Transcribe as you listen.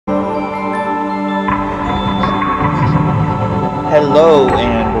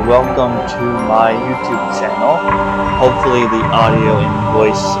welcome to my YouTube channel. Hopefully the audio and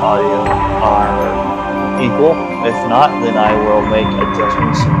voice audio are equal. If not, then I will make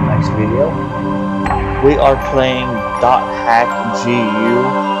adjustments in the next video. We are playing .hack.gu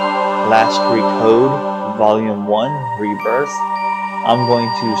Last Recode Volume 1 Rebirth. I'm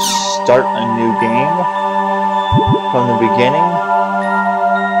going to start a new game from the beginning.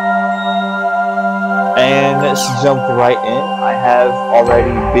 And let's jump right in. I have already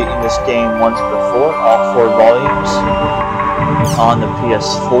beaten this game once before, all 4 volumes on the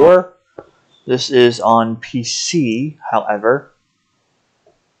PS4. This is on PC, however,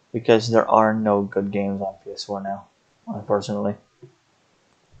 because there are no good games on PS4 now, unfortunately.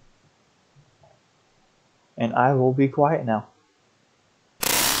 And I will be quiet now.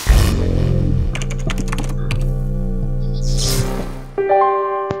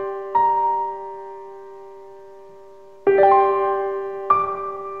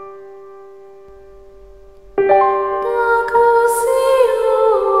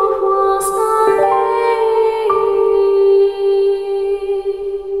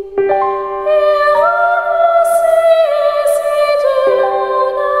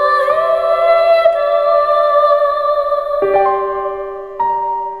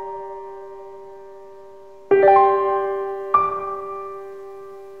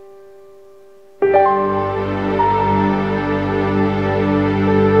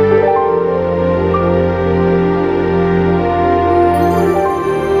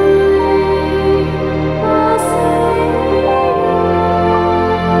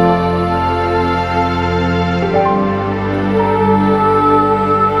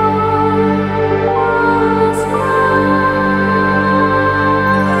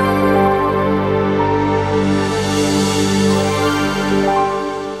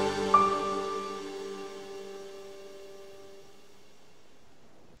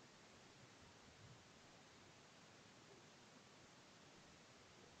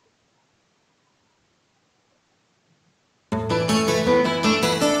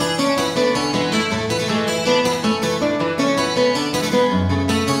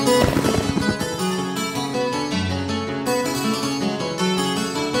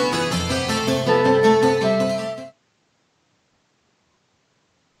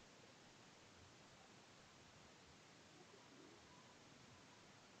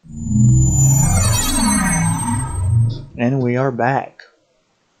 And we are back.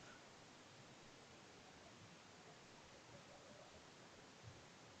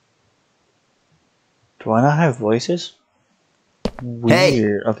 Do I not have voices? Weird.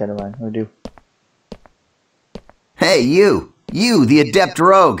 Hey. Okay, never mind. We do. Hey, you! You, the adept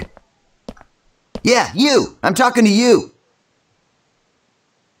rogue! Yeah, you! I'm talking to you!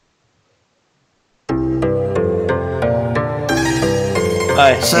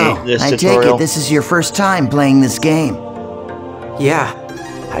 I hate this tutorial. Take it this is your first time playing this game. Yeah,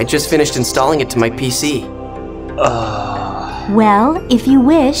 I just finished installing it to my PC. Well, if you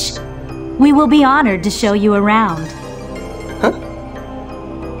wish, we will be honored to show you around. Huh?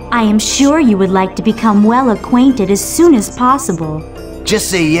 I am sure you would like to become well acquainted as soon as possible. Just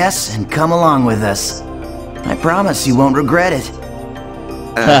say yes and come along with us. I promise you won't regret it.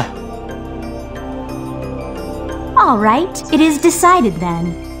 All right, it is decided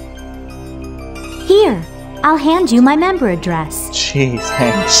then. Here, I'll hand you my member address. Gee,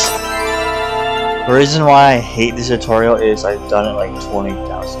 thanks. The reason why I hate this tutorial is I've done it like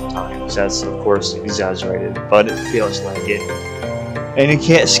 20,000 times. That's of course exaggerated, but it feels like it. And you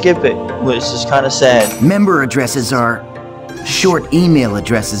can't skip it, which is kind of sad. Member addresses are short email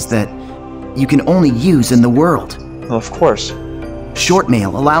addresses that you can only use in the world. Of course. Short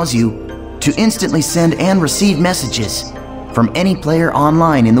mail allows you to instantly send and receive messages from any player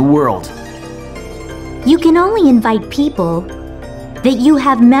online in the world. You can only invite people that you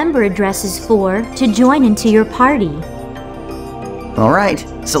have member addresses for to join into your party. Alright,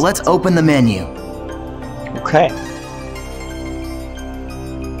 so let's open the menu. Okay.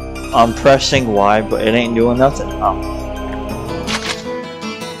 I'm pressing Y, but it ain't doing nothing. Oh.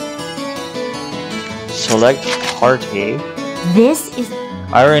 Select party. This is...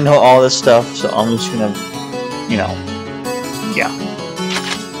 I already know all this stuff, so I'm just gonna, you know, yeah.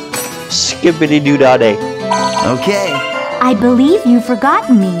 Skippity-doo-dah-day. Okay. I believe you've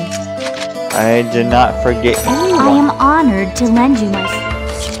forgotten me. I did not forget anyone. I am honored to lend you my...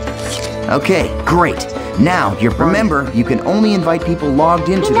 Okay, great. Now, remember, you can only invite people logged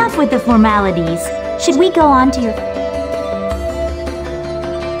into... Enough with the formalities. Should we go on to your...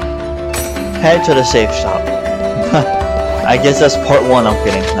 Head to the safe shop. I guess that's part 1. I'm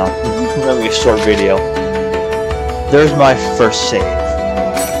kidding. No, that'll be a short video. There's my first save.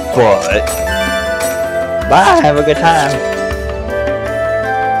 but bye, have a good time.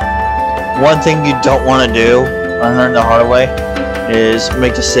 One thing you don't want to do, I learned the hard way, is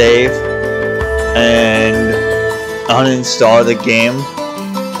make a save and uninstall the game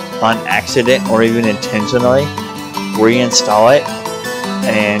on accident or even intentionally. Reinstall it,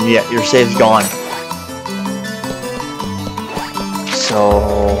 and yeah, your save's gone. So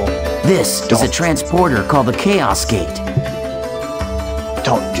This is a transporter called the Chaos Gate.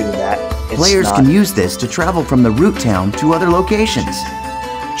 don't do that. Players can use this to travel from the root town to other locations.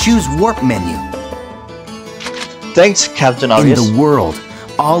 Choose Warp menu. Thanks, Captain Obvious. In the world,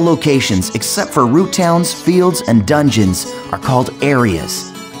 all locations except for root towns, fields, and dungeons are called areas.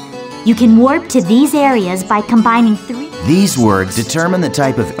 You can warp to these areas by combining 3. These words determine the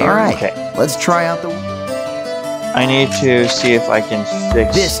type of area. Okay. Let's try out the... I need to see if I can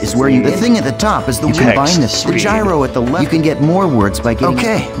fix. This is where you... The thing at the top is the... You combine the gyro at the left. You can get more words by getting...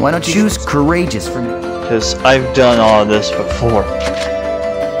 Okay, why don't you choose courageous from... Because I've done all this before.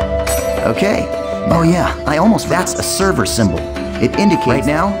 Okay. Oh yeah, I almost... That's a server symbol. It indicates... Right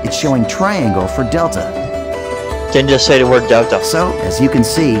now, it's showing triangle for delta. Then just say the word delta. So, as you can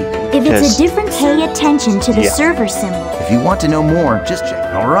see... If it's a different, pay attention to the server symbol. If you want to know more, just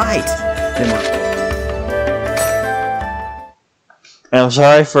check. Alright. And I'm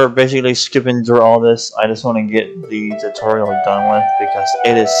sorry for basically skipping through all this. I just want to get the tutorial done with because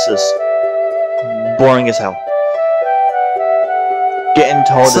it is just boring as hell. Getting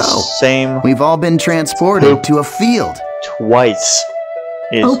told the same... We've all been transported to a field. Twice.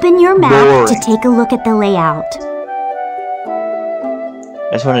 Open your map to take a look at the layout.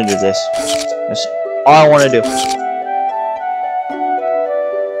 I just want to do this. That's all I want to do.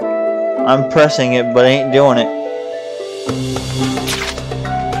 I'm pressing it, but I ain't doing it.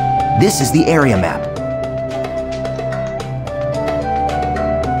 This is the area map.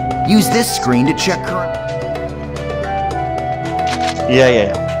 Use this screen to check current...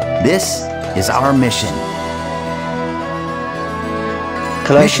 Yeah. This is our mission.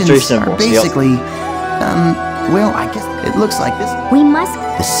 Collect 3 Missions symbols. are basically, well, I guess it looks like this. We must...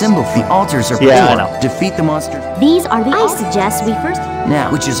 The symbol, the altars are pretty well. Defeat the monsters. These are the... I suggest we first...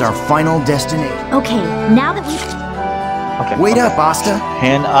 Now, which is our final destination. Okay, now that we... Okay. Wait up, Asta.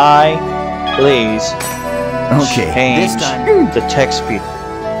 Can I, please, change this time the text speed?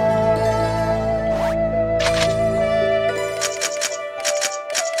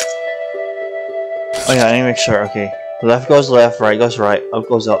 Oh yeah, I need to make sure. Okay, left goes left, right goes right, up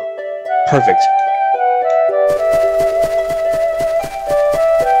goes up. Perfect.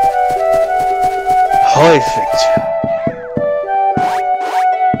 Perfect.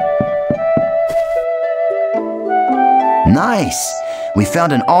 Nice. We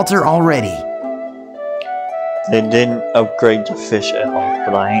found an altar already. They didn't upgrade the fish at all,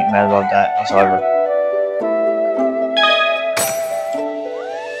 but I ain't mad about that whatsoever.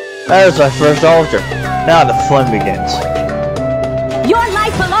 That was my first altar. Now the fun begins. Your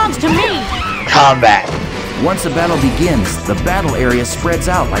life belongs to me! Combat. Once a battle begins, the battle area spreads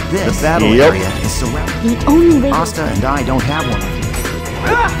out like this. The battle area is surrounded. The only way... Asta and I don't have one.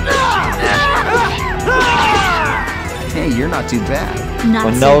 Hey, you're not too bad. Not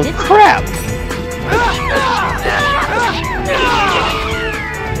well, so no crap.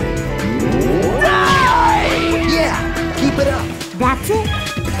 Yeah, keep it up. That's it.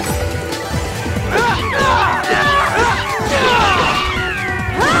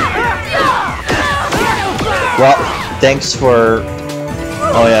 Well, thanks for...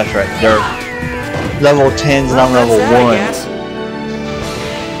 Oh yeah, that's right. They're level 10s and I'm level 1.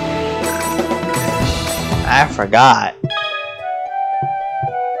 I forgot.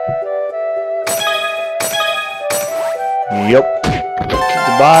 Yep. Get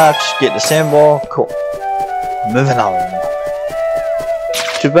the box, get the symbol. Cool. Moving on.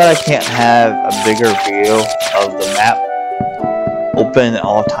 Too bad I can't have a bigger view of the map open at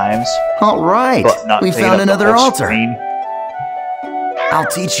all times. Alright, we found another altar. Screen. I'll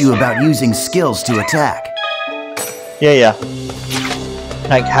teach you about using skills to attack. Yeah.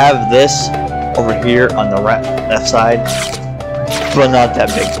 Like have this over here on the left side, but not that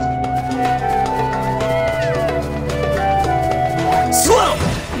big. Slow!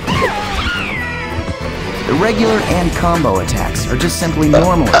 The regular and combo attacks are just simply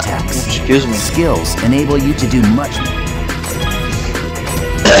normal attacks. Excuse me. Skills enable you to do much more.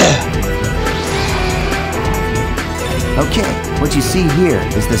 Okay, what you see here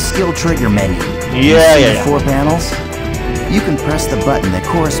is the skill trigger menu. Yeah. 4 panels? You can press the button that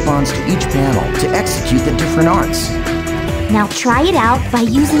corresponds to each panel to execute the different arts. Now try it out by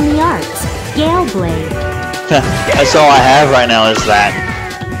using the arts. Gale Blade. That's all I have right now is that.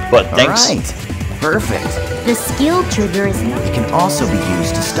 But thanks. Alright, perfect. The skill trigger is not. It can also be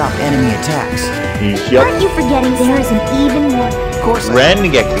used to stop enemy attacks. Yep. Aren't you forgetting there is an even more? Of course,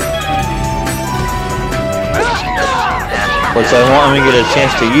 Rengeki. Which I won't even get a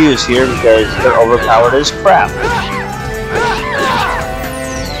chance to use here because they're overpowered as crap.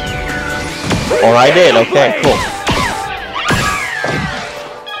 Or I did, okay, cool.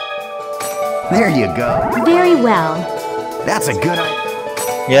 There you go. Very well. That's a good idea.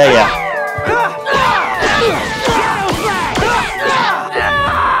 Yeah.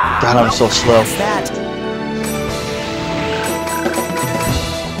 God, I'm so slow. That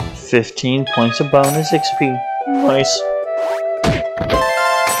 15 points of bonus XP. Nice.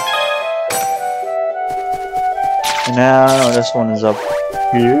 And now this one is up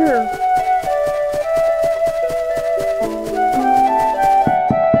here.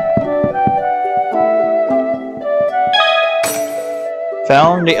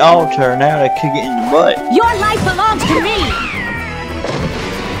 Found the altar, now to kick it in the butt. Your life belongs to me!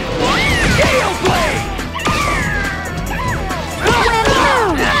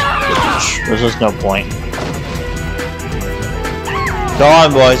 There's just no point. Go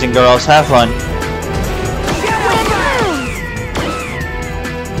on, boys and girls, have fun.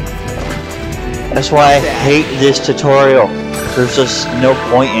 That's why I hate this tutorial. There's just no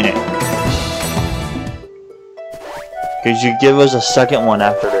point in it. Could you give us a second one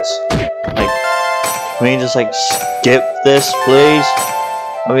after this? Like, can we just like skip this, please?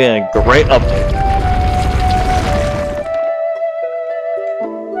 That'd be a great update.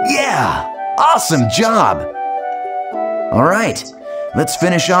 Yeah! Awesome job! Alright, let's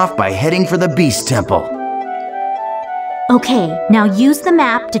finish off by heading for the Beast Temple. Okay, now use the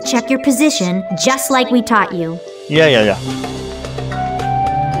map to check your position, just like we taught you. Yeah.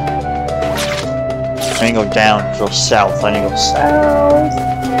 I need to go down, go south. I need to go south.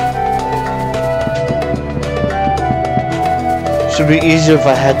 Should be easier if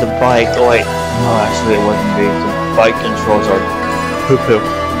I had the bike. Oh wait, no, actually it wouldn't be. The bike controls are poo-poo.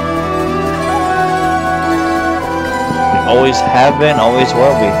 They always have been, always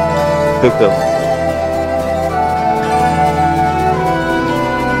will be. Poo-poo.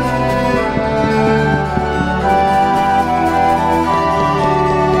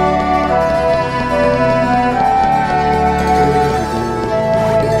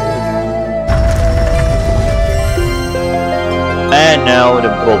 And now the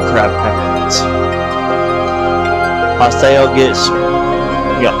bullcrap happens. Haseo gets...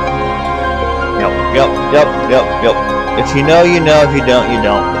 Yep. If you know, you know. If you don't, you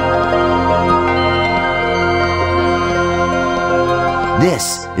don't.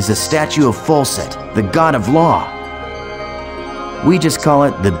 This is a statue of Folset, the god of law. We just call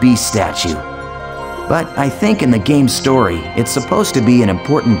it the Beast statue. But I think in the game's story, it's supposed to be an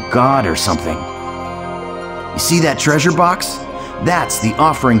important god or something. You see that treasure box? That's the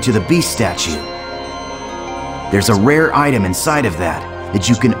offering to the Beast statue. There's a rare item inside of that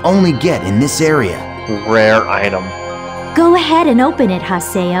you can only get in this area. Rare item. Go ahead and open it,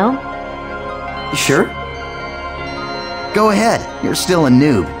 Haseo. You sure? Go ahead. You're still a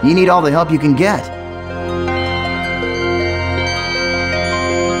noob. You need all the help you can get.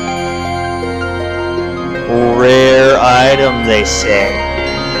 Rare item, they say.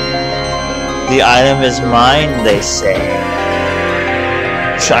 The item is mine, they say.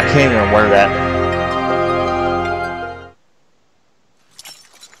 I can't even wear that.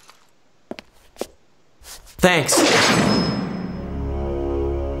 Thanks.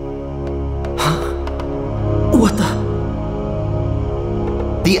 Huh? What the?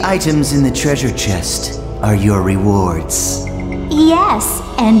 The items in the treasure chest are your rewards. Yes,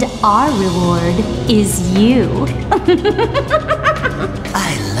 and our reward is you.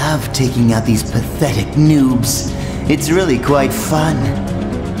 I love taking out these pathetic noobs. It's really quite fun.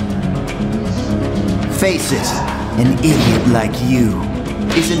 Face it, an idiot like you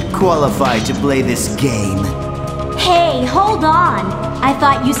isn't qualified to play this game. Hey, hold on. I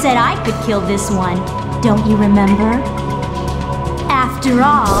thought you said I could kill this one. Don't you remember? After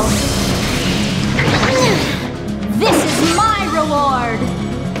all, this is my reward.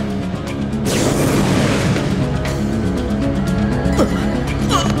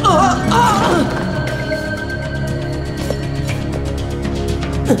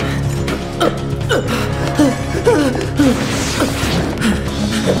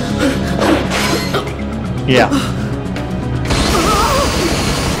 Yeah.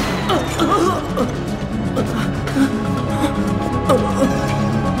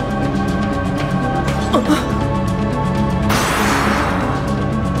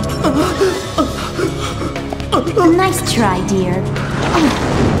 Nice try, dear.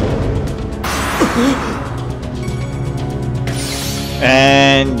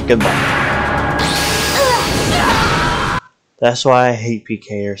 And goodbye. That's why I hate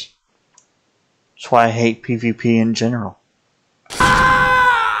PKers. That's why I hate PvP in general.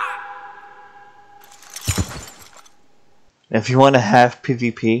 If you want to have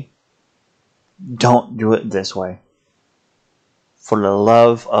PvP, don't do it this way. For the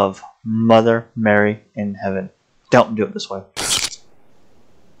love of Mother Mary in heaven, don't do it this way.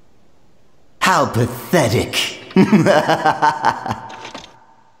 How pathetic.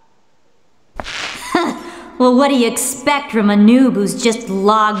 Well, what do you expect from a noob who's just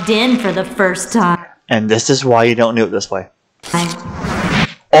logged in for the first time? And this is why you don't do it this way.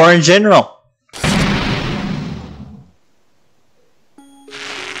 Or in general.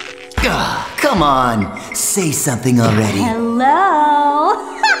 Ugh, come on, say something already. Hello?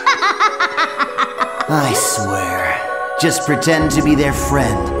 I swear, just pretend to be their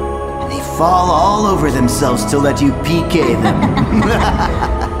friend, and they fall all over themselves to let you PK them.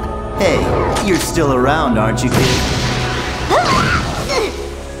 Hey, you're still around, aren't you, kid?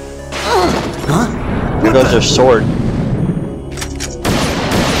 Huh? There goes their sword.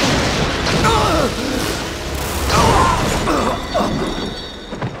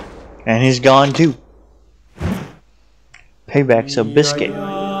 And he's gone too. Payback's a biscuit.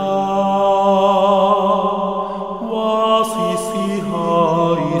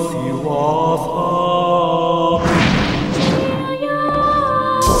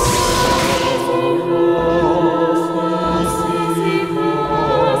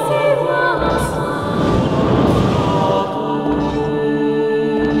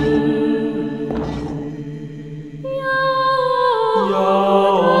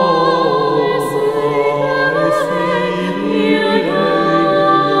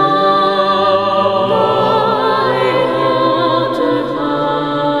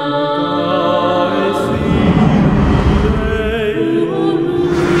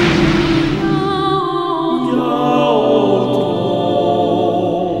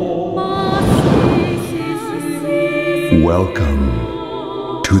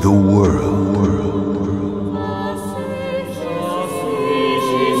 Welcome to the world.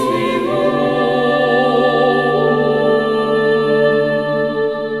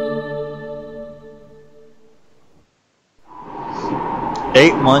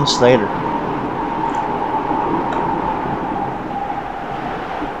 8 months later.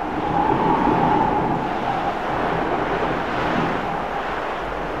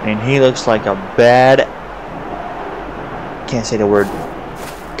 And he looks like a bad... Can't say the word.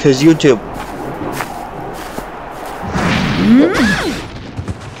 'Cause YouTube.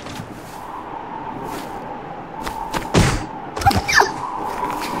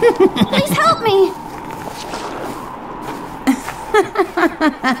 Please help me!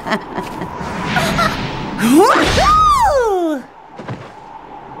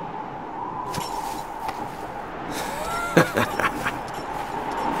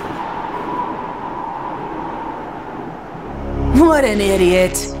 What an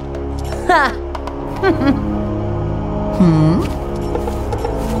idiot! Ha!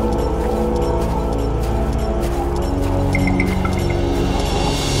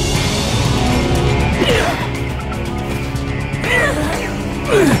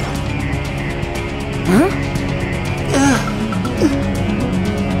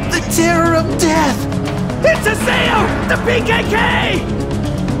 The terror of death! It's a sale! The PKK!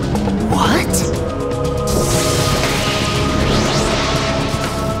 What?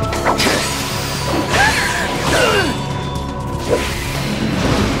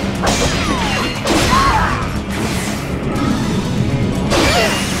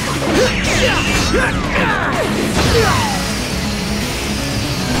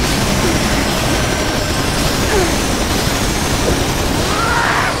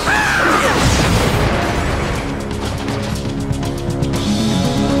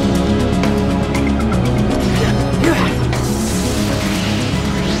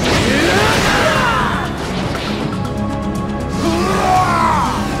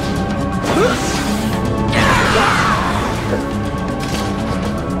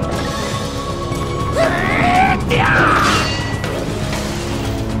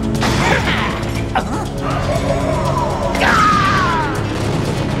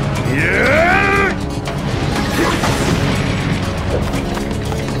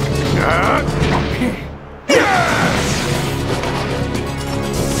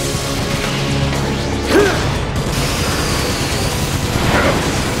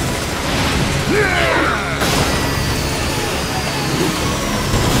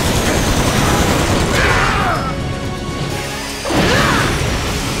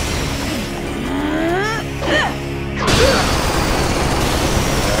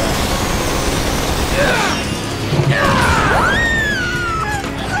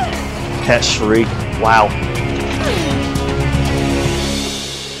 That shriek. Wow.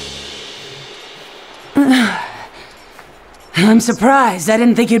 I'm surprised. I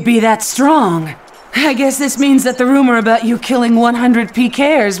didn't think you'd be that strong. I guess this means that the rumor about you killing 100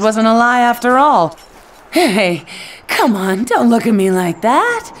 PKers wasn't a lie after all. Hey, come on, don't look at me like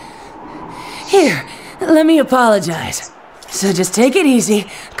that. Here, let me apologize. So just take it easy,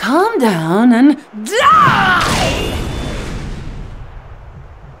 calm down, and die!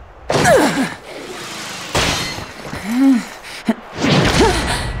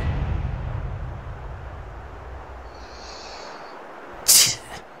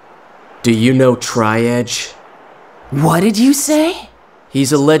 Do you know Tri-Edge? What did you say?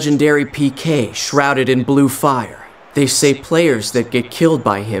 He's a legendary PK shrouded in blue fire. They say players that get killed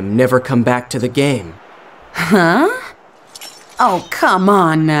by him never come back to the game. Huh? Oh, come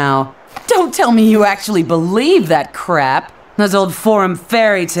on now. Don't tell me you actually believe that crap. Those old forum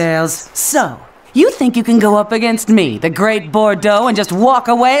fairy tales. So, you think you can go up against me, the Great Bordeaux, and just walk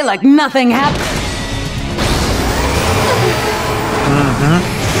away like nothing happened?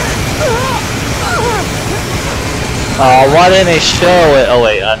 Oh, why didn't they show it? Oh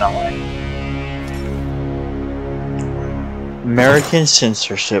wait, I know. American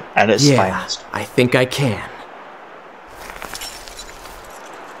censorship at its finest. I think I can.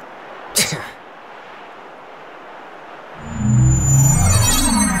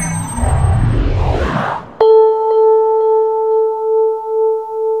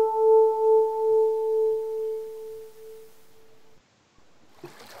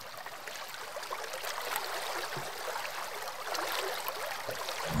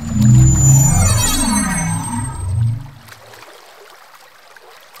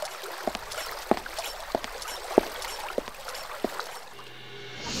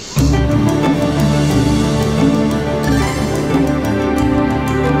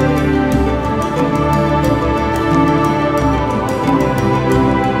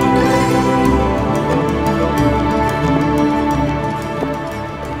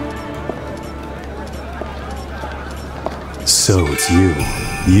 So it's you.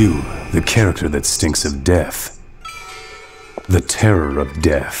 You, the character that stinks of death. The terror of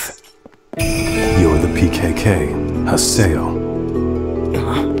death. You're the PKK, Haseo.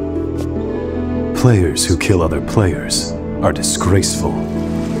 Players who kill other players are disgraceful.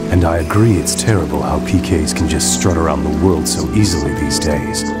 And I agree it's terrible how PKs can just strut around the world so easily these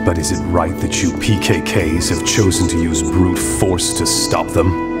days. But is it right that you PKKs have chosen to use brute force to stop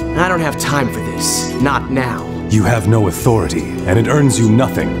them? I don't have time for this. Not now. You have no authority, and it earns you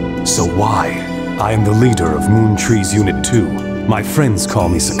nothing. So why? I am the leader of Moon Tree's Unit 2. My friends call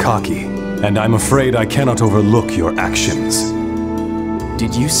me Sakaki, and I'm afraid I cannot overlook your actions.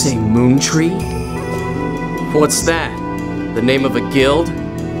 Did you say Moon Tree? What's that? The name of a guild?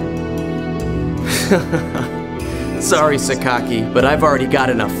 Sorry, Sakaki, but I've already got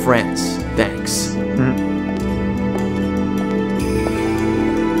enough friends. Thanks.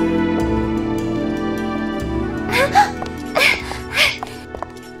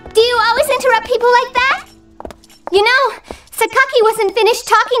 Interrupt people like that? You know, Sakaki wasn't finished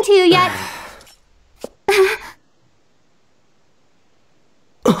talking to you yet.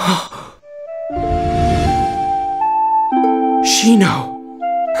 Shino.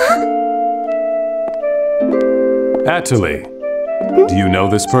 Atuli. Do you know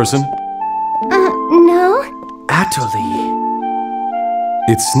this person? No. Atuli.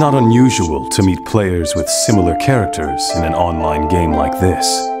 It's not unusual to meet players with similar characters in an online game like this.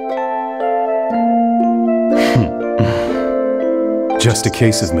 Just a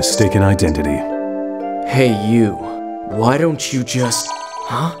case of mistaken identity. Hey you, why don't you just...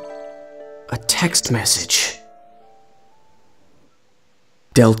 Huh? A text message.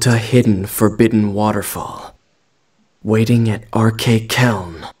 Delta Hidden Forbidden Waterfall. Waiting at RK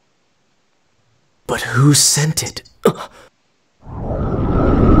Keln. But who sent it?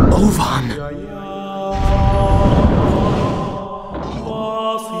 Ovan!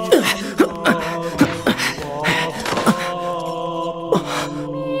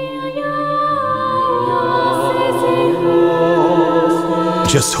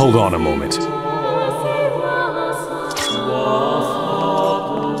 Just hold on a moment.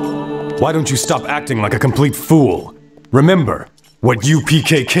 Why don't you stop acting like a complete fool? Remember what you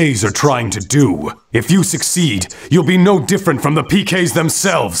PKKs are trying to do. If you succeed, you'll be no different from the PKs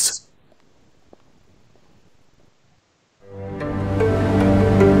themselves.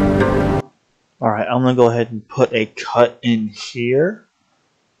 Alright, I'm gonna go ahead and put a cut in here.